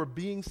wake up, you are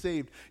being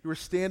saved. You are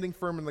standing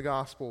firm in the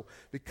gospel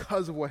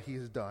because of what he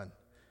has done,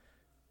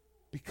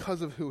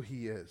 because of who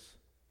he is.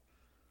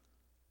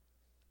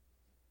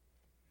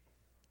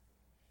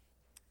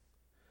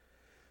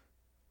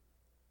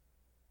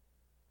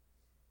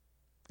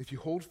 If you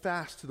hold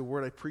fast to the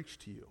word I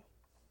preached to you,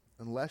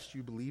 unless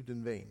you believed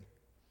in vain.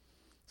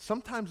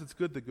 Sometimes it's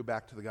good to go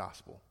back to the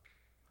gospel.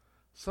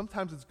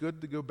 Sometimes it's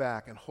good to go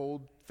back and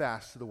hold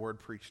fast to the word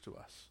preached to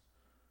us.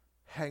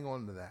 Hang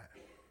on to that.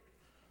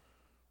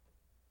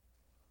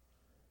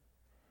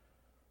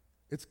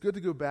 It's good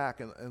to go back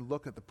and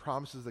look at the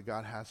promises that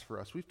God has for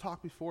us. We've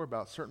talked before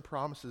about certain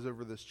promises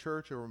over this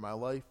church, over my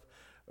life,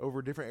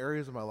 over different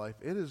areas of my life.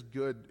 It is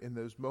good in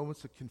those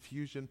moments of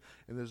confusion,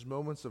 in those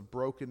moments of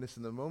brokenness,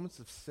 in the moments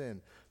of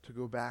sin, to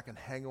go back and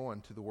hang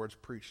on to the words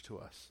preached to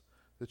us,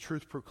 the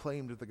truth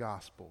proclaimed of the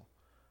gospel.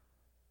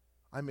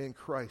 I'm in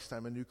Christ.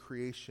 I'm a new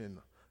creation.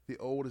 The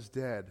old is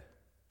dead.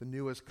 The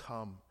new has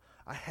come.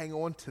 I hang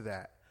on to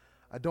that.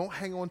 I don't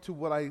hang on to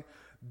what I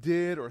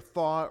did or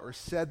thought or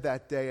said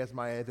that day as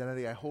my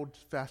identity. I hold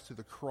fast to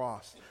the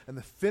cross and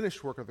the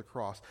finished work of the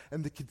cross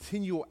and the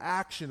continual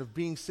action of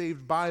being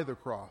saved by the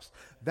cross.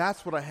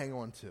 That's what I hang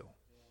on to.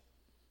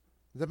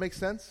 Does that make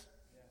sense?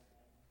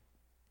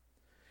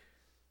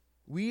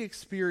 We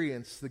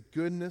experience the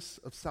goodness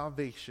of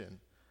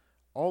salvation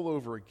all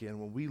over again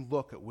when we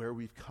look at where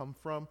we've come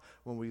from,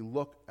 when we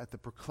look at the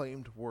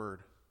proclaimed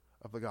word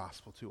of the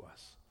gospel to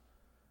us.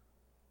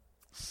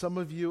 Some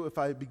of you, if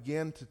I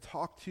began to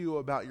talk to you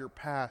about your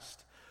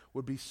past,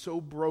 would be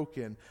so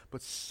broken,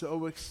 but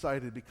so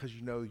excited because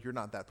you know you're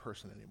not that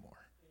person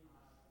anymore.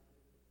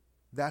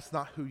 That's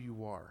not who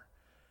you are.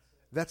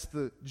 That's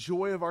the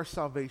joy of our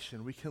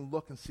salvation. We can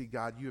look and see,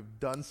 God, you have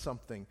done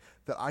something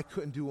that I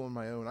couldn't do on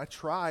my own. I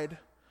tried,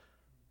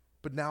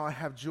 but now I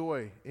have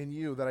joy in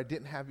you that I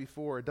didn't have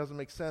before. It doesn't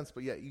make sense,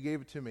 but yet you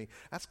gave it to me.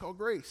 That's called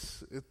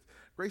grace.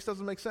 Grace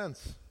doesn't make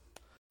sense.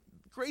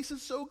 Grace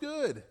is so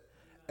good.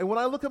 And when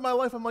I look at my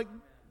life, I'm like,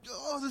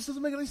 oh, this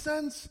doesn't make any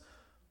sense.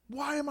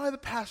 Why am I the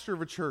pastor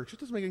of a church? It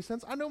doesn't make any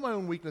sense. I know my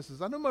own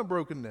weaknesses. I know my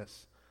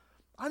brokenness.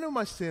 I know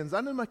my sins.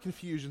 I know my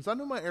confusions. I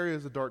know my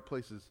areas of dark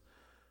places.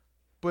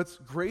 But it's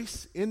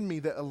grace in me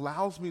that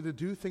allows me to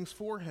do things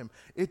for him.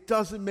 It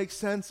doesn't make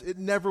sense. It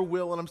never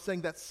will. And I'm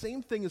saying that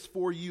same thing is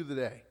for you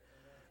today.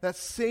 That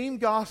same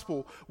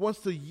gospel wants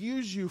to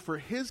use you for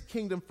his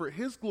kingdom, for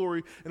his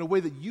glory, in a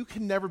way that you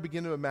can never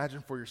begin to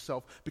imagine for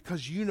yourself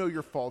because you know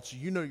your faults,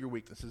 you know your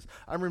weaknesses.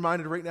 I'm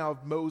reminded right now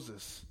of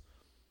Moses.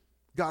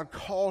 God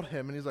called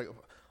him, and he's like,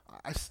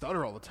 I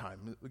stutter all the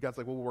time. God's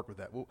like, well, we'll work with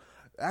that. Well,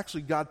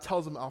 actually, God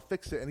tells him, I'll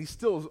fix it, and he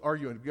still is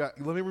arguing. God,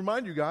 let me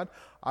remind you, God,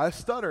 I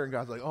stutter. And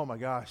God's like, oh my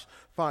gosh,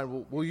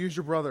 fine, we'll use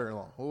your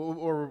brother-in-law,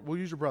 or we'll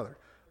use your brother.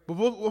 But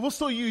we'll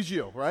still use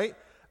you, right?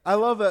 I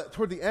love that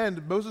toward the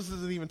end, Moses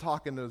isn't even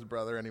talking to his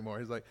brother anymore.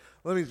 He's like,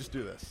 let me just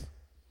do this.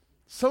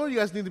 Some of you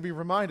guys need to be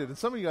reminded, and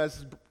some of you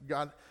guys,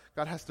 God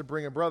has to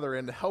bring a brother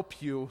in to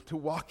help you to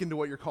walk into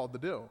what you're called to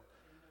do.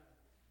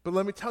 But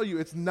let me tell you,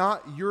 it's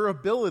not your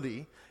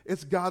ability,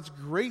 it's God's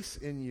grace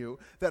in you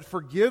that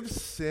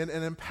forgives sin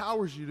and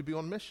empowers you to be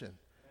on mission.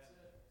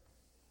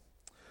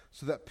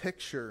 So that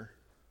picture,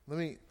 let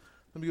me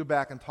go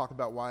back and talk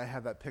about why I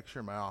have that picture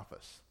in my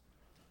office.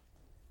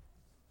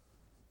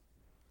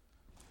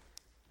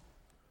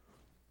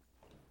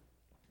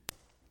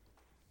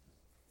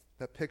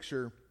 That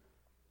picture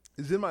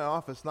is in my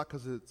office not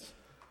because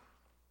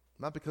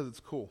it's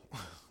cool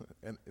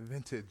and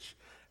vintage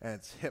and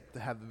it's hip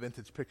to have the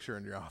vintage picture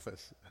in your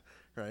office,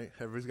 right?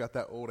 Everybody's got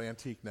that old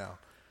antique now.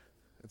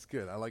 It's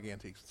good. I like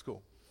antiques. It's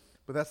cool.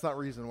 But that's not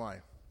reason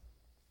why.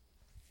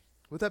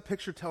 What that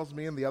picture tells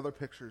me and the other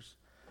pictures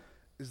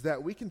is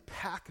that we can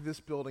pack this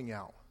building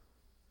out.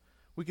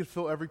 We can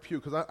fill every pew.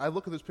 Because I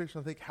look at this picture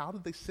and I think, how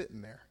did they sit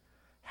in there?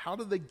 How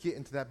did they get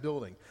into that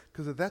building?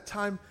 Because at that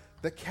time,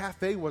 the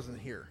cafe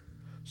wasn't here.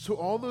 So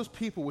all those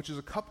people, which is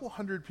a couple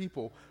hundred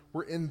people,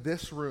 were in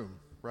this room,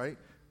 right?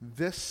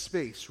 This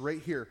space right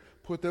here.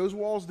 Put those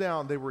walls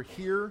down. They were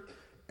here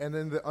and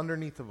then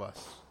underneath of us.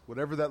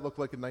 Whatever that looked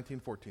like in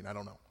 1914. I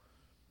don't know.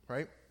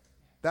 Right?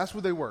 That's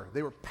what they were.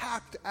 They were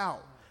packed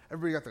out.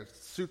 Everybody got their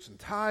suits and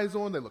ties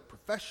on. They looked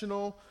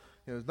professional.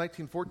 It was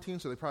 1914,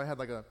 so they probably had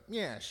like a,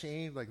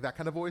 Shane, like that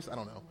kind of voice. I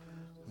don't know.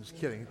 I'm just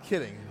kidding.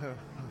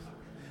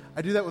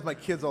 I do that with my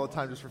kids all the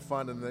time just for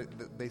fun, and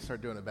they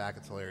start doing it back.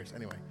 It's hilarious.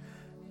 Anyway.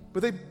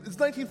 But it's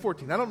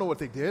 1914. I don't know what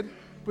they did,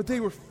 but they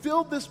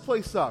filled this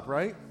place up,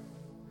 right?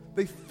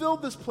 They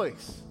filled this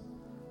place.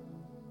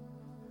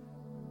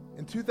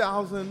 In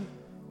 2011,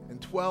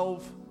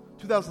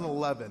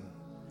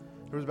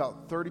 there was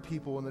about 30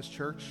 people in this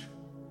church,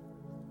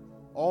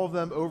 all of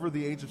them over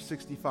the age of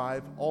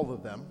 65, all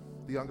of them.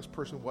 The youngest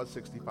person was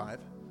 65.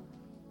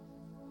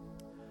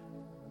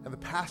 And the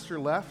pastor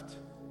left,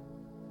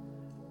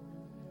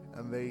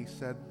 and they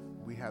said,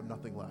 we have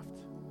nothing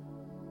left.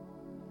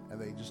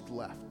 And they just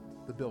left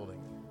the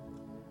building.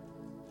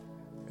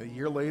 A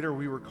year later,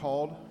 we were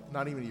called,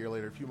 not even a year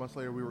later, a few months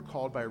later, we were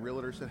called by a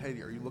realtor and said, hey,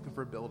 are you looking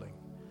for a building?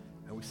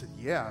 And we said,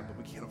 yeah, but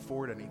we can't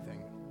afford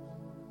anything.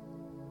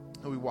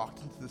 And we walked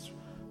into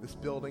this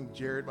building,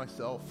 Jared,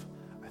 myself,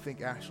 I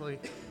think Ashley.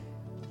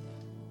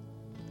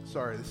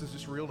 Sorry, this is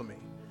just real to me.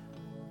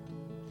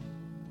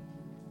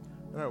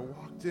 And I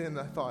walked in and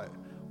I thought,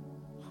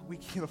 we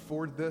can't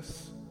afford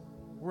this.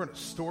 We're in a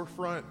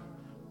storefront.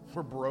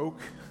 We're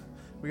broke.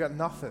 We got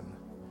nothing.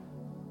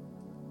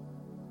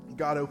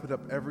 God opened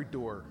up every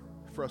door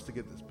for us to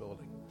get this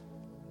building.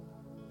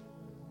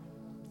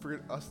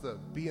 For us to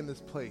be in this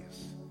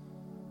place.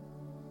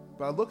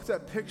 But I looked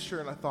at that picture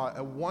and I thought,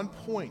 at one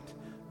point,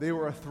 they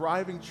were a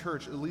thriving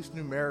church, at least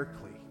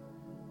numerically.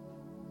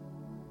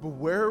 But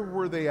where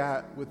were they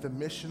at with the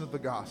mission of the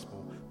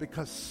gospel?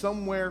 Because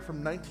somewhere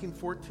from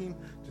 1914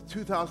 to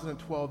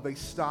 2012, they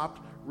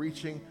stopped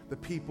reaching the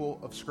people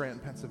of Scranton,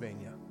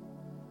 Pennsylvania.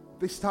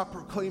 They stopped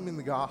proclaiming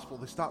the gospel.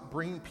 They stopped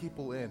bringing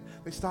people in.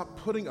 They stopped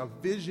putting a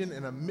vision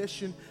and a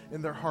mission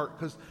in their heart.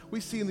 Because we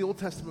see in the Old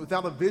Testament,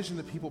 without a vision,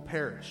 the people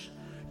perish.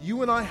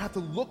 You and I have to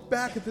look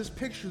back at this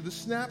picture, the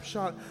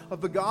snapshot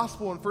of the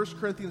gospel in 1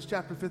 Corinthians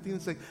chapter 15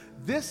 and say,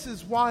 this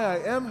is why I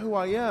am who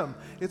I am.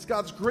 It's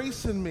God's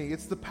grace in me.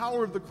 It's the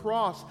power of the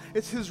cross.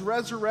 It's his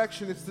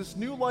resurrection. It's this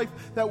new life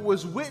that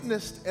was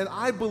witnessed and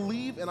I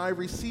believe and I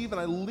receive and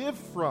I live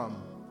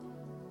from.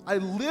 I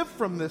live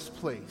from this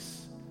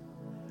place.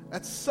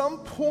 At some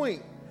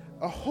point,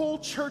 a whole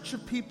church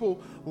of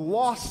people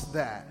lost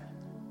that.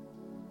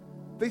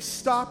 They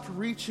stopped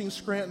reaching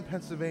Scranton,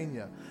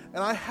 Pennsylvania.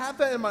 And I have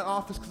that in my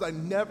office because I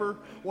never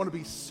want to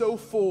be so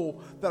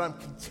full that I'm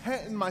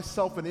content in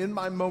myself and in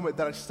my moment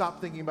that I stop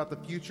thinking about the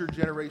future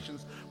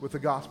generations with the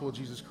gospel of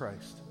Jesus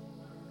Christ.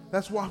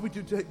 That's why we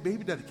do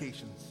baby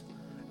dedications.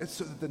 It's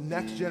so that the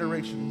next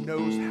generation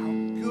knows how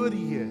good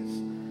he is.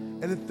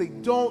 And if they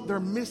don't, they're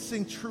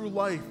missing true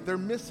life. They're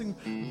missing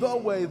the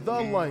way,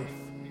 the life.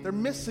 They're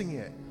missing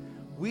it.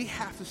 We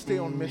have to stay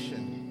on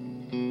mission.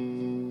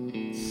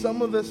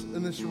 Some of us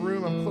in this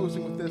room, I'm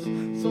closing with this,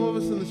 some of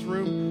us in this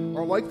room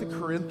are like the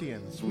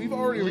Corinthians. We've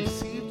already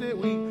received it.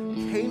 We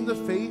came to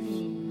faith.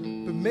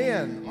 But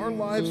man, our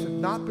lives have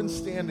not been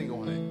standing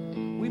on it.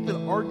 We've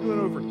been arguing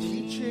over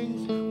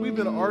teachings. We've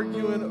been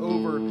arguing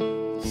over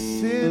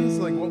sins,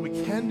 like what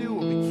we can do,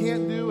 what we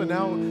can't do. And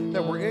now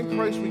that we're in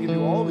Christ, we can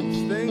do all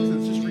these things.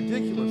 It's just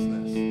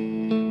ridiculousness.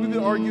 We've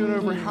been arguing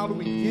over how do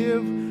we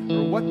give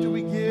or what do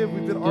we give.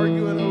 We've been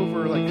arguing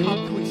over like how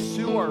can we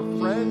sue our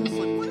friends.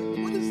 Like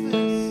what is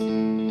this?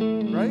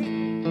 Right?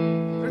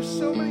 There's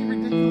so many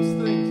ridiculous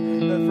things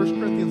in 1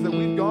 Corinthians that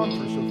we've gone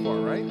through so far,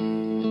 right?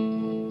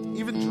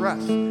 Even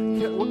dress.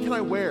 What can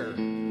I wear?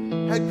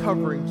 Head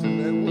coverings.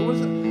 And what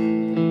was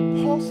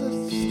it? Paul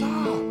says,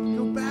 stop.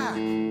 Go back.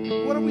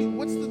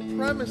 What's the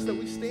premise that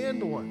we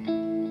stand on?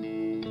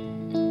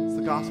 It's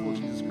the gospel of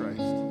Jesus Christ.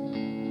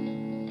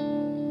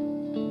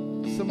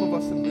 Some of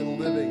us have been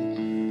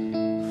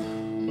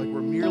living like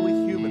we're merely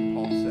human,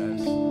 Paul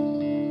says.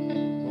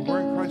 When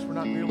we're in Christ, we're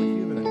not merely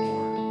human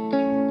anymore.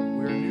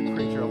 We're a new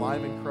creature,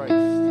 alive in Christ.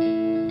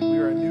 We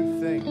are a new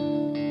thing.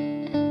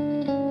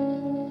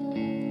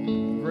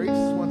 Grace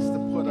wants to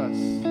put us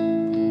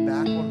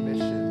back on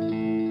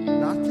mission,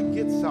 not to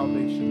get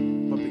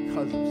salvation, but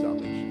because of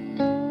salvation.